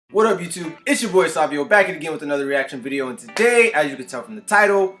What up YouTube? It's your boy Esaveo back again with another reaction video, and today, as you can tell from the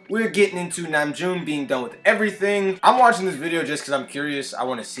title, we're getting into Namjoon being done with everything. I'm watching this video just because I'm curious. I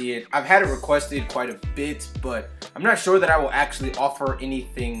want to see it. I've had it requested quite a bit, but I'm not sure that I will actually offer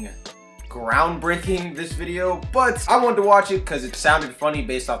anything groundbreaking this video, but I wanted to watch it because it sounded funny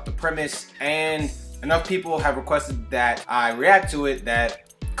based off the premise, and enough people have requested that I react to it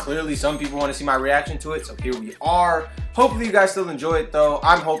that clearly some people want to see my reaction to it, so here we are. Hopefully you guys still enjoy it though.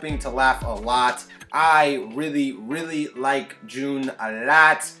 I'm hoping to laugh a lot. I really like Joon a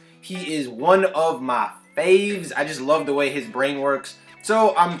lot. He is one of my faves. I just love the way his brain works.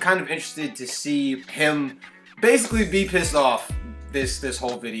 So I'm kind of interested to see him basically be pissed off this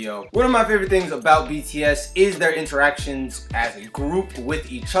whole video. One of my favorite things about BTS is their interactions as a group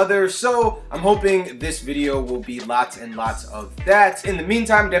with each other, so I'm hoping this video will be lots and lots of that. In the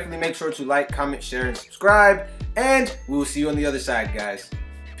meantime, definitely make sure to like, comment, share, and subscribe, and we will see you on the other side, guys.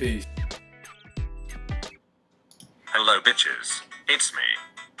 Peace. Hello bitches, it's me.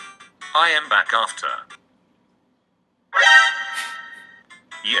 I am back after.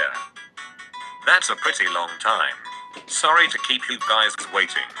 Yeah. That's a pretty long time. Sorry to keep you guys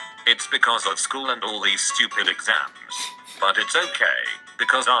waiting. It's because of school and all these stupid exams. But it's okay,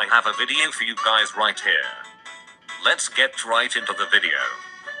 because I have a video for you guys right here. Let's get right into the video.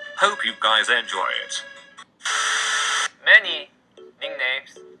 Hope you guys enjoy it. Many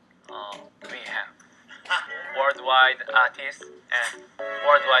nicknames we have. Worldwide artist and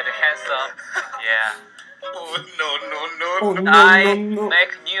worldwide handsome. Yeah. Oh no. Oh, no, I no.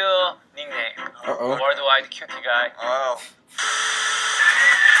 make new nickname. Worldwide cutie guy. Oh.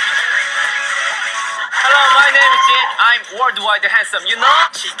 Hello, my name is Jin. I'm worldwide handsome. You know?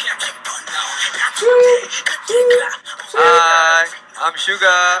 Hi, I'm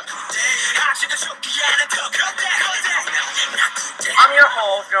Sugar. I'm your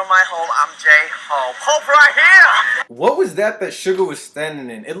host. You're my home. I'm Jay Hope. Hope right here. What was that Sugar was standing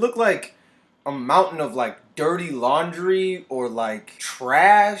in? It looked like a mountain of like dirty laundry or like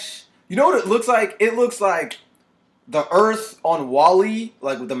trash. You know what it looks like? It looks like the Earth on Wall-E,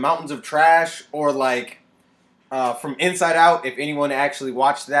 like with the mountains of trash, or like from Inside Out, if anyone actually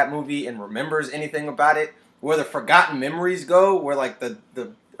watched that movie and remembers anything about it, where the forgotten memories go, where like the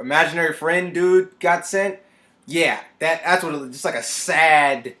imaginary friend dude got sent. Yeah, that's what it looks, just like a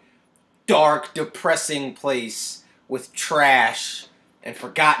sad, dark, depressing place with trash and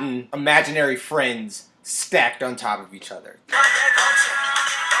forgotten imaginary friends stacked on top of each other.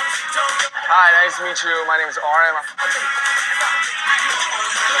 Hi, nice to meet you. My name is RM.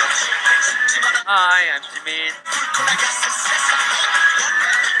 Hi, I'm Jimin.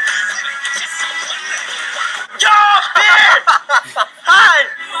 Yo, bitch! Hi!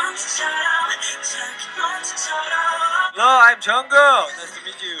 Hello, I'm Jungkook. Nice to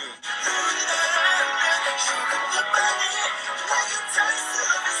meet you.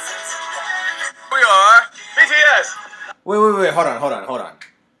 We are BTS. Wait, hold on.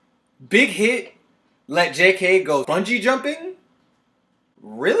 Big Hit let JK go bungee jumping?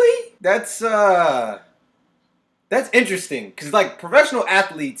 Really? That's interesting, because like professional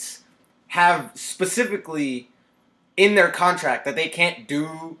athletes have specifically in their contract that they can't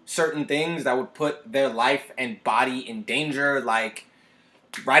do certain things that would put their life and body in danger, like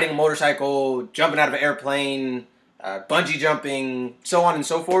riding a motorcycle, jumping out of an airplane, bungee jumping, so on and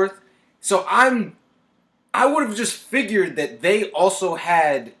so forth. So I would have just figured that they also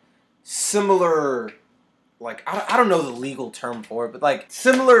had similar, like, I don't know the legal term for it, but like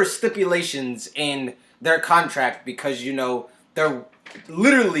similar stipulations in their contract, because, you know, they're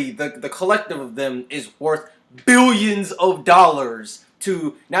literally, the collective of them is worth billions of dollars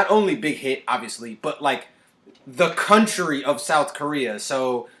to not only Big Hit, obviously, but like the country of South Korea.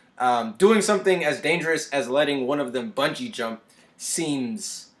 So doing something as dangerous as letting one of them bungee jump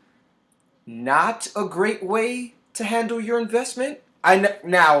seems not a great way to handle your investment.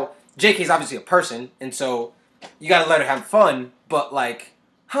 Now, JK's obviously a person, and so you gotta let her have fun, but like,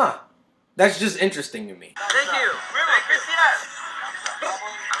 that's just interesting to me. Thank you. Thank you.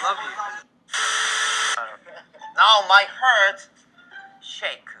 I love you. Now my heart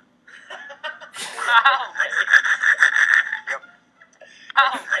shake. Yep.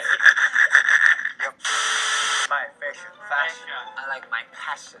 Yep. My fashion. I like my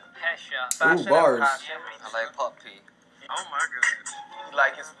passion. Ooh, bars. Passion. I like puppy. Oh my goodness. You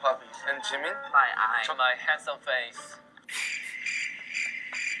like his puppies. And Jimin? My eye. My handsome face.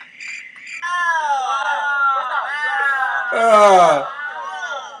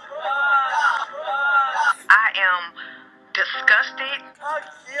 I am disgusted.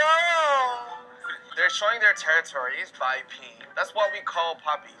 They're showing their territories by peeing. That's what we call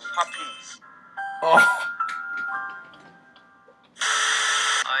puppies. Puppies. Oh.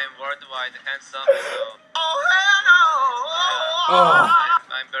 I'm worldwide handsome, so. Oh hell no! Oh.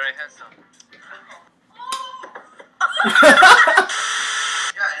 I'm very handsome.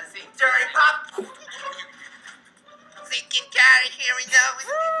 Yeah, and see, dirty pop. See, get out of here, we know.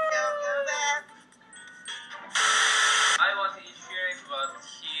 I want to eat shrimp, but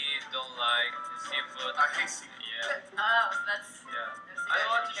he don't like seafood. I hate seafood. Yeah. Oh, that's. Yeah. I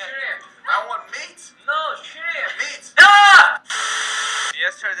want shrimp. I want meat. No, shrimp. Meat. Ah!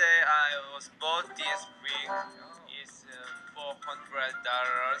 Yesterday I was bought this ring. It's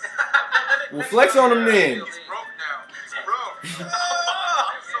 $400. Well, flex on him then. It's broke now. It's broke. So You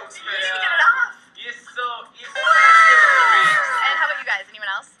need to get it off. It's so expensive. And how about you guys? Anyone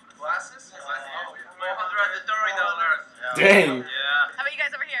else? Glasses? $430. Dang. Yeah. How about you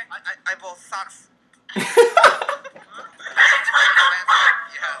guys over here? I bought socks.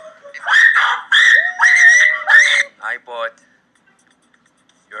 I bought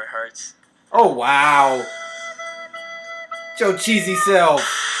your hearts. Oh wow. Your cheesy self.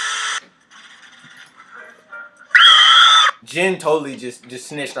 Jin totally just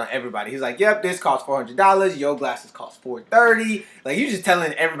snitched on everybody. He's like, yep, this costs $400. Your glasses cost $430. Like, you just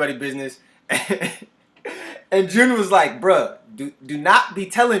telling everybody business. And Jun was like, bruh, do not be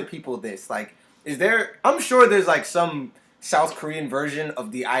telling people this. Like, is there, I'm sure there's like some South Korean version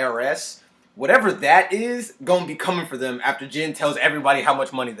of the IRS. Whatever that is, gonna be coming for them after Jin tells everybody how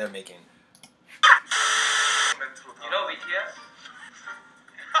much money they're making. You know BTS?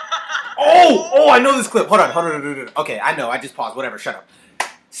 Oh, I know this clip. Hold on. Okay, I know. I just paused. Whatever. Shut up.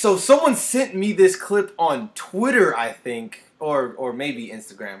 So someone sent me this clip on Twitter, I think, or maybe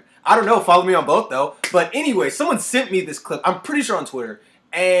Instagram. I don't know. Follow me on both though. But anyway, someone sent me this clip. I'm pretty sure on Twitter.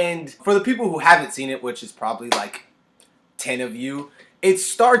 And for the people who haven't seen it, which is probably like 10 of you, it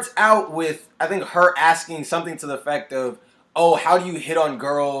starts out with, I think, her asking something to the effect of, oh, how do you hit on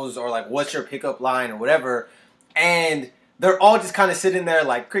girls? Or like, what's your pickup line or whatever? And they're all just kind of sitting there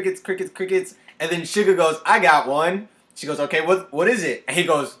like, crickets, crickets, crickets. And then Suga goes, I got one. She goes, okay, what is it? And he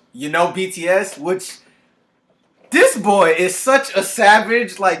goes, you know BTS? Which, this boy is such a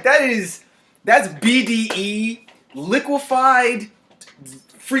savage. Like, that's BDE, liquefied,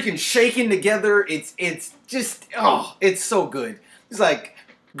 freaking shaken together. It's just, oh, it's so good. It's like,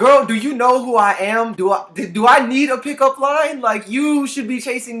 girl, do you know who I am? Do I need a pickup line? Like, you should be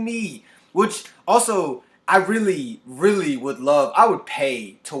chasing me. Which, also, I really, really would love, I would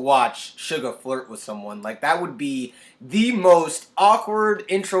pay to watch Suga flirt with someone. Like, that would be the most awkward,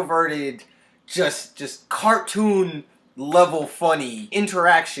 introverted, just cartoon level funny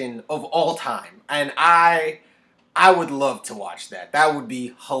interaction of all time. And I would love to watch that. That would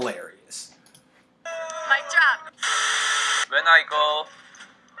be hilarious. Mic drop. When I go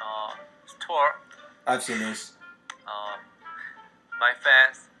tour, I've seen this. my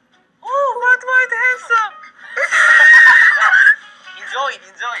fans. Oh, worldwide handsome. Enjoy it.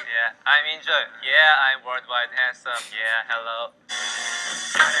 Yeah, I'm enjoying. Yeah, I'm worldwide handsome. Yeah, hello.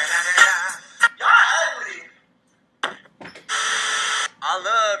 I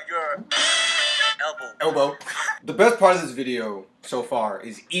love your Elbow. The best part of this video so far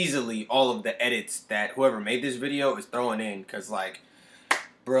is easily all of the edits that whoever made this video is throwing in. Cause like,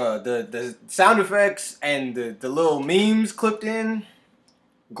 bruh, the sound effects and the little memes clipped in,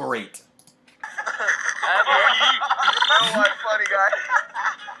 great. Funny guy.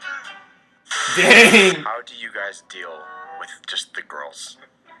 Dang. How do you guys deal with just the girls?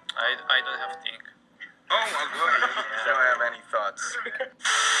 I don't have to think. Oh my god. I don't have any thoughts.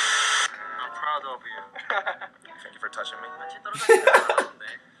 I'm proud of you. Thank you for touching me.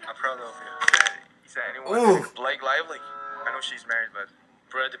 I'm proud of you. Is there anyone? Ooh. Blake Lively. I know she's married, but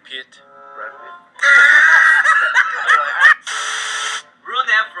Brad Pitt.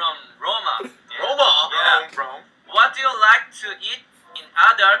 Rune from Roma. Yeah. Roma? Yeah. Rome. What do you like to eat in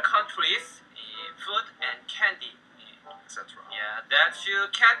other countries? Food and candy. Etc. Yeah, that you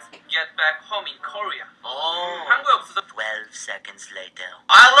can't get back home in Korea. Oh. 한국에 없어서 12 seconds later.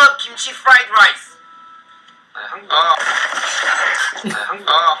 I love kimchi fried rice.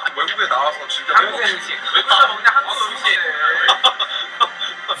 외국에 나와서 즐겨 한국 음식. 외국에서 먹는 한국 음식.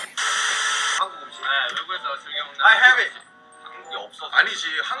 한국 음식. 네, 외국에서 즐겨 먹는. I have it. 한국에 없어서. 아니지,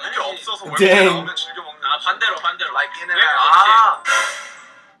 한국에 없어서 외국에 나오면 즐겨 먹는. 아, 반대로. Like in and out.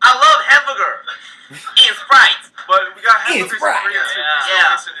 I love hamburger. In Sprite. But we got hamburgers in Korea too.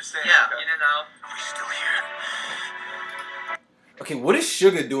 Yeah. In and out. We're still here. Okay, what is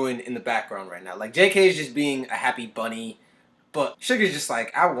Suga doing in the background right now? Like, JK is just being a happy bunny, but Suga's just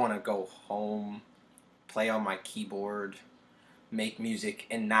like, I want to go home. play on my keyboard, make music,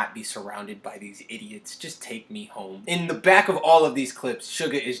 and not be surrounded by these idiots. Just take me home. In the back of all of these clips,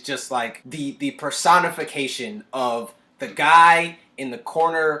 Suga is just like the personification of the guy in the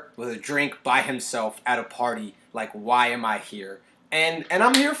corner with a drink by himself at a party. Like, why am I here? And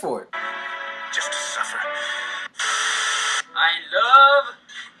I'm here for it. Just to suffer. I love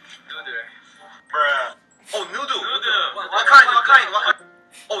noodle. Bruh. Oh, noodle. Noodle. What kind? What kind? What kind?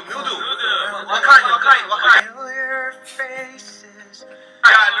 Oh, noodle. Noodle. What kind? What kind? What kind? Your faces.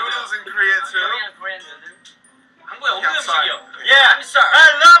 Yeah, noodles in Korea too. Korean noodle. 한국에 없는 음식이요. Yeah.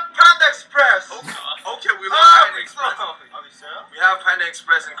 I love Panda Express. Okay, we love Panda Express. We have Panda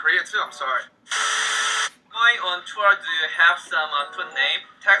Express in Korea too. I'm sorry. Going on tour, do you have some food name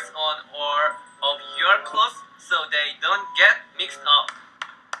text on or of your clothes so they don't get mixed up?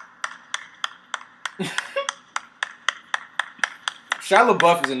 Shia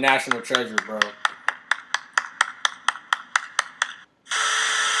LaBeouf is a national treasure, bro.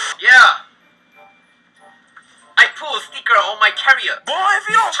 Yeah. I put a sticker on my carrier. Boy, if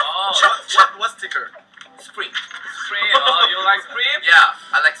you don't. What sticker? Spring. Spring. You like spring? Yeah,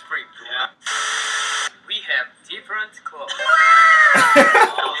 I like spring. Yeah. We have different clothes. We have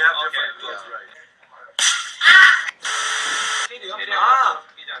different clothes, right?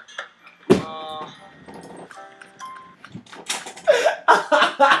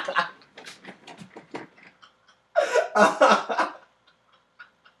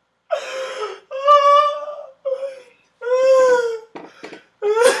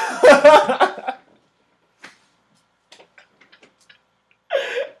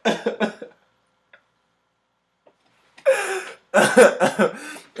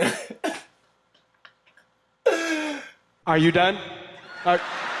 Are you done?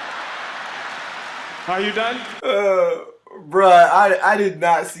 Are you done? Bruh, I did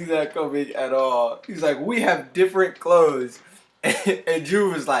not see that coming at all. He's like, we have different clothes. And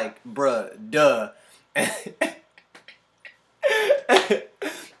Drew was like, bruh, duh.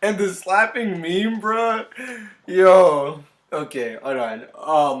 And the slapping meme, bruh. Yo. Okay, hold on.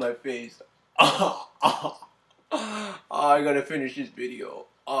 Oh, my face. Oh, I gotta finish this video.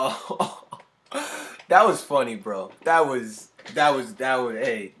 Oh. That was funny, bro. That was,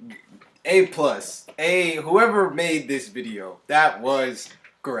 hey, A+. Whoever made this video, that was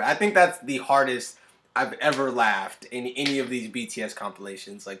great. I think that's the hardest I've ever laughed in any of these BTS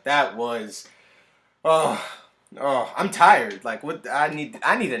compilations. Like, that was, I'm tired. Like, what, I need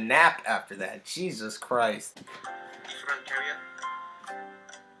a nap after that. Jesus Christ. Different carrier.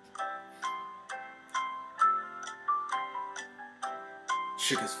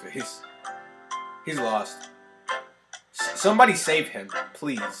 Suga's face. He's lost. Somebody save him,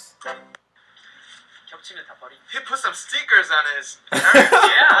 please. He put some stickers on his carrier.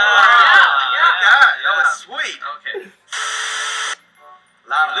 That was sweet. Okay.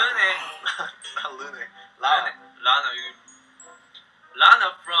 Lana. Not Lune.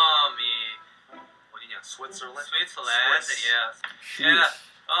 Lana from Switzerland. Yes. Yeah.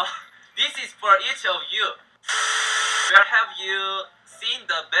 This is for each of you. Where have you seen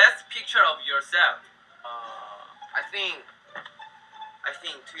the best picture of yourself? I think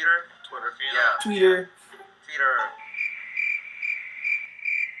Twitter. Yeah. Twitter.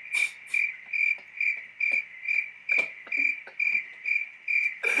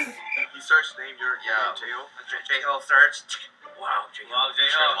 You search name your J-Ho. J-Ho search. Wow, J-Ho. Wow,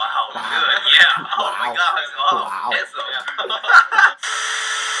 J-Ho. Wow, good. Yeah. Oh my gosh. Wow. Handsome.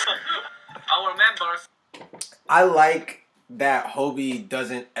 Our members. I like that Hobie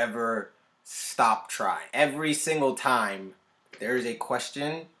doesn't ever stop trying. Every single time there is a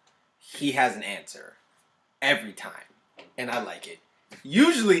question, he has an answer. Every time. And I like it.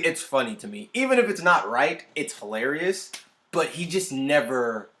 Usually it's funny to me. Even if it's not right, it's hilarious. But he just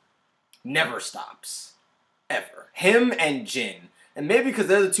never stops. Ever. Him and Jin. And maybe because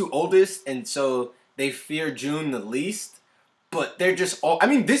they're the two oldest and so they fear June the least. But they're just all... I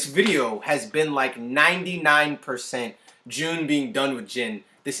mean, this video has been like 99% June being done with Jin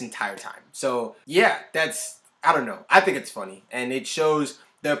this entire time. So, yeah, that's... I don't know. I think it's funny. And it shows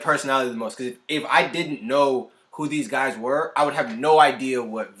their personality the most. Because if I didn't know who these guys were, I would have no idea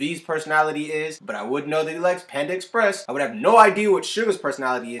what V's personality is. But I would know that he likes Panda Express. I would have no idea what Suga's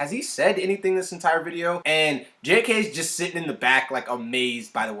personality is. Has he said anything this entire video? And JK's just sitting in the back like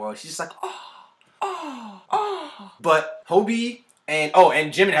amazed by the world. She's just like, oh. But Hobie and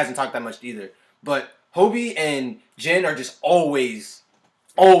Jimin hasn't talked that much either. But Hobie and Jin are just always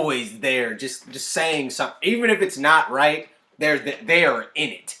there, just saying something. Even if it's not right, they are in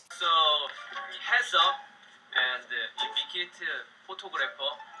it. So handsome and indicate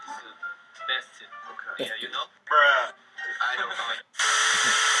photographer is best. Okay. Yeah, you know? Bruh. I don't know.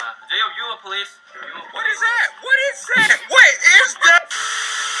 Jacob, you please. What is that? What is that? What is that?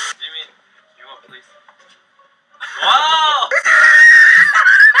 Jimin, you please. Wow!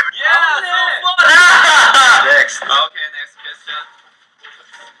 Yeah, so fun! Next. Okay, next question.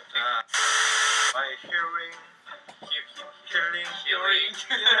 My hearing. Hearing.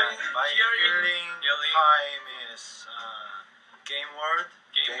 My hearing time is game word.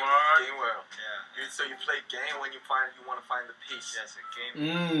 Game word. Game word. Yeah. So you play game when you want to find the piece. Yes, a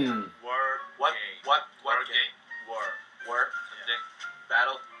game. Word. What? Game. What Word game? game. Word. Word. Subject.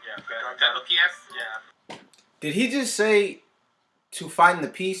 Battle. Yeah. Battle PS. Yeah. Did he just say to find the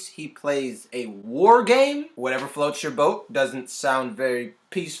piece he plays a war game? Whatever floats your boat. Doesn't sound very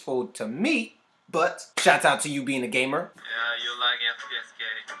peaceful to me, but shouts out to you being a gamer. Yeah, you like FPS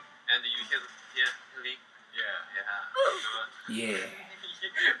game. And you hear league. Yeah. Yeah.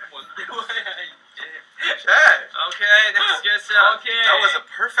 Okay, next question. Okay. That was a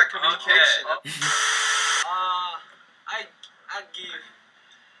perfect communication. I give.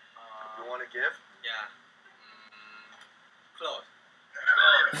 You want to give? Yeah. Close.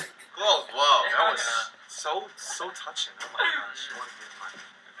 Close. Wow. That was so touching. Oh my gosh. You want to give mine?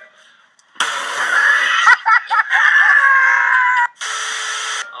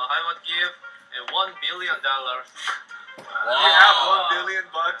 I would give $1 billion. You have $1 billion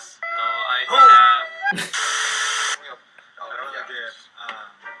bucks. No, I have. I'm gonna give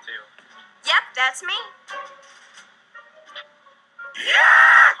to you. Yep, that's me.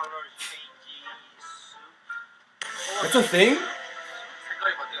 Color changes. That's a thing?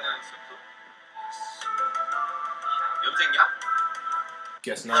 색깔이 바뀌는 수프? 염색약?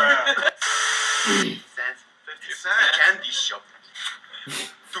 Guess not. 50 cents. Candy shop.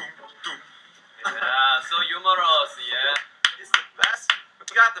 Yeah, so humorous, yeah. It's the best.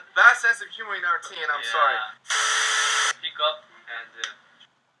 We got the best sense of humor in our team. I'm sorry. Pick up and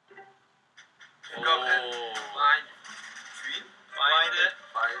Pick up and find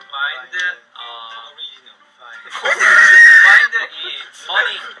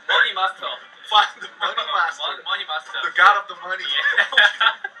money master. Find the money master. Money master. The god of the money.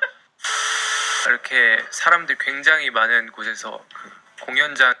 이렇게 사람들 굉장히 많은 곳에서 그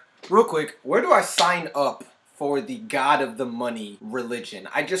공연장. Real quick, where do I sign up for the God of the Money religion?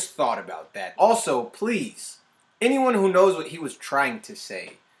 I just thought about that. Also, please, anyone who knows what he was trying to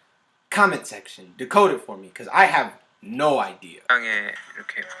say, comment section, decode it for me, because I have no idea. 에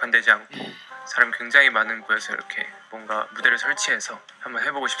이렇게 국한되지 않고 사람 굉장히 많은 곳에서 이렇게 뭔가 무대를 설치해서 한번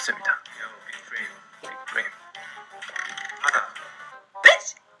해보고 싶습니다. Big dream.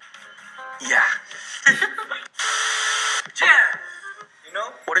 Bitch. Yeah. You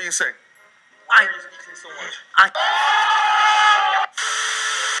know? What do you say? I'm so much.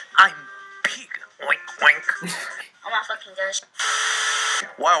 I'm big. Oink oink. I'm also 굉장히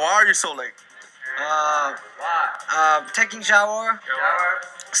Why are you so late? Taking shower.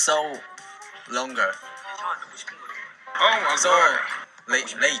 So longer. Oh my So god.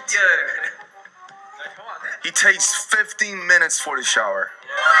 late. He takes 15 minutes for the shower.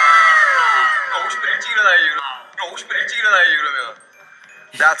 50분 일찍 일어나야지 그럼 50분 일찍 일어나야지 그러면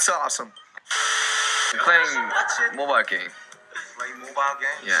That's awesome. Playing mobile game. Like mobile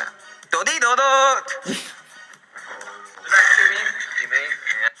games? Yeah. 도디도도.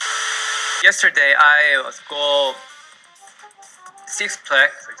 Yesterday I was go Six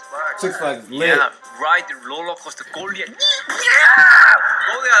Flags. Six Flags lit. Yeah, ride the roller coaster. Goliath.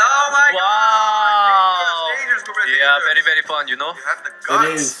 Oh my Wow. god. Yeah, very very fun. You know. You have the It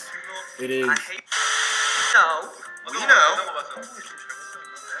guts. is. It is. We know.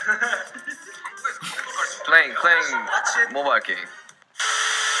 Playing mobile game.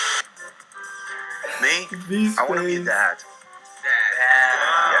 Me? These I want to be a things. dad.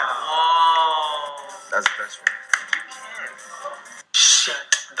 Yeah. Oh. That's the best one.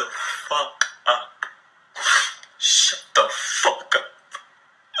 Shut the fuck up. Shut the fuck up.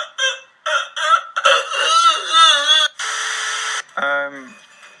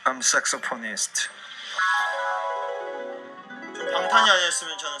 I'm saxophonist. 방탄이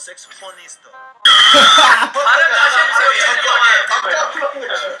아니었으면 저는 색소포니스트. 발음 다시 해주세요. 잠깐만.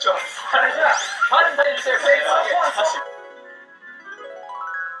 진짜. 발음 다시 해주세요.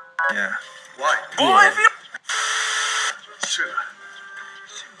 Yeah. Why? Yeah. Sure.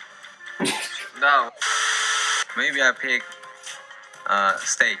 Now, maybe I pick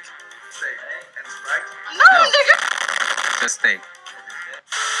steak. Say, and right? No, just steak.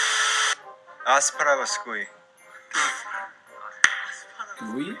 Asparagus 구이.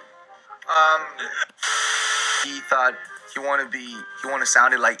 Gooey? He thought he want to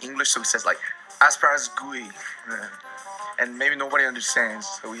sound it like English, so he says like asparagus gooey, and maybe nobody understands,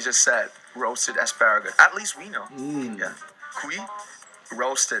 so he just said roasted asparagus. At least we know. Yeah, gooey,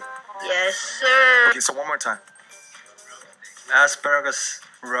 roasted. Yes, sir. Okay, so one more time. Asparagus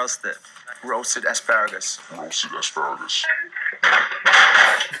roasted. Roasted asparagus. Roasted asparagus.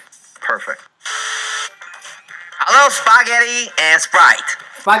 Perfect. I love spaghetti and Sprite.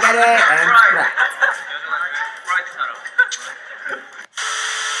 Spaghetti and Sprite.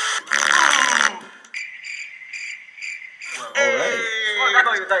 Alright.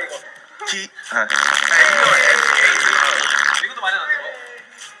 나 이거. 기. 이것도 많이 나왔어.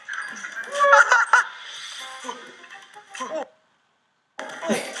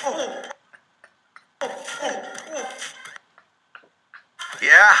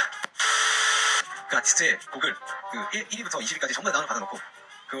 Yeah. 그 아티스트의 곡을 그 1위부터 20위까지 전부 다 다운을 받아놓고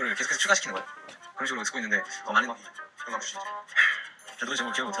그거를 계속해서 추가시키는 거예요. 그런 식으로 쓰고 있는데 많이 막 영감 주시죠. 노래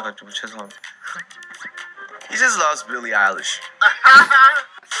제목 기억 못해가지고 죄송합니다. He just loves Billie Eilish.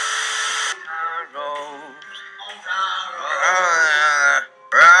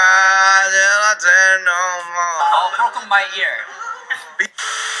 Broken my ear. He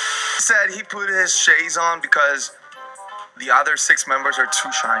said he put his shades on because the other 6 members are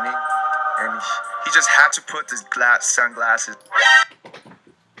too shining, and he just had to put his sunglasses.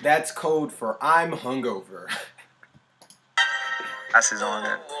 That's code for I'm hungover. Glasses on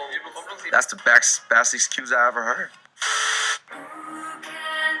it. That's the best excuse I ever heard.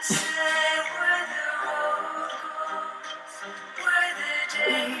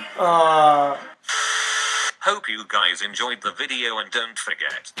 Hope you guys enjoyed the video and don't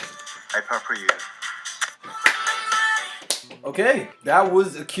forget. I pepper you. Okay, that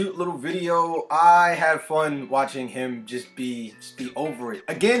was a cute little video. I had fun watching him just be over it.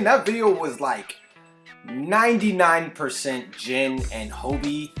 Again, that video was like 99% Jin and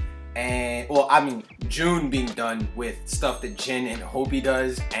Hobie, and well, I mean June being done with stuff that Jin and Hobie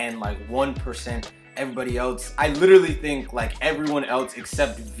does, and like 1% everybody else. I literally think like everyone else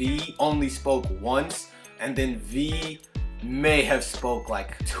except V only spoke once, and then V may have spoke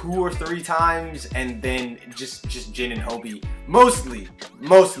like 2 or 3 times, and then just Jin and Hobie, mostly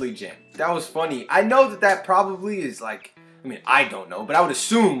Jin. That was funny. I know that probably is like, I mean, I don't know, but I would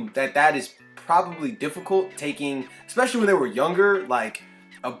assume that is probably difficult, taking, especially when they were younger, like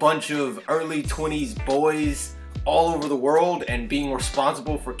a bunch of early 20s boys all over the world and being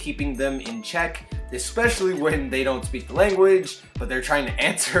responsible for keeping them in check, especially when they don't speak the language, but they're trying to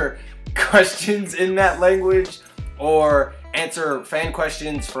answer questions in that language, or answer fan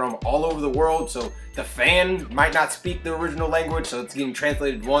questions from all over the world, so the fan might not speak the original language, so it's getting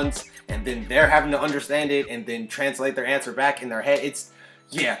translated once, and then they're having to understand it and then translate their answer back in their head. It's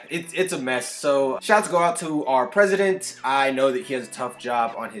a mess. So shouts go out to our president. I know that he has a tough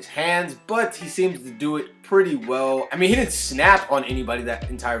job on his hands, but he seems to do it pretty well. I mean, he didn't snap on anybody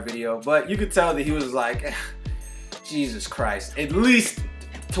that entire video, but you could tell that he was like, Jesus Christ, at least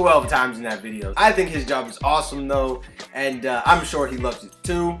 12 times in that video. I think his job is awesome though, and I'm sure he loves it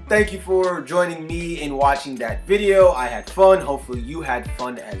too. Thank you for joining me in watching that video. I had fun. Hopefully you had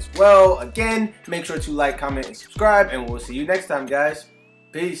fun as well. Again, make sure to like, comment, and subscribe, and we'll see you next time, guys.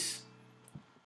 Peace.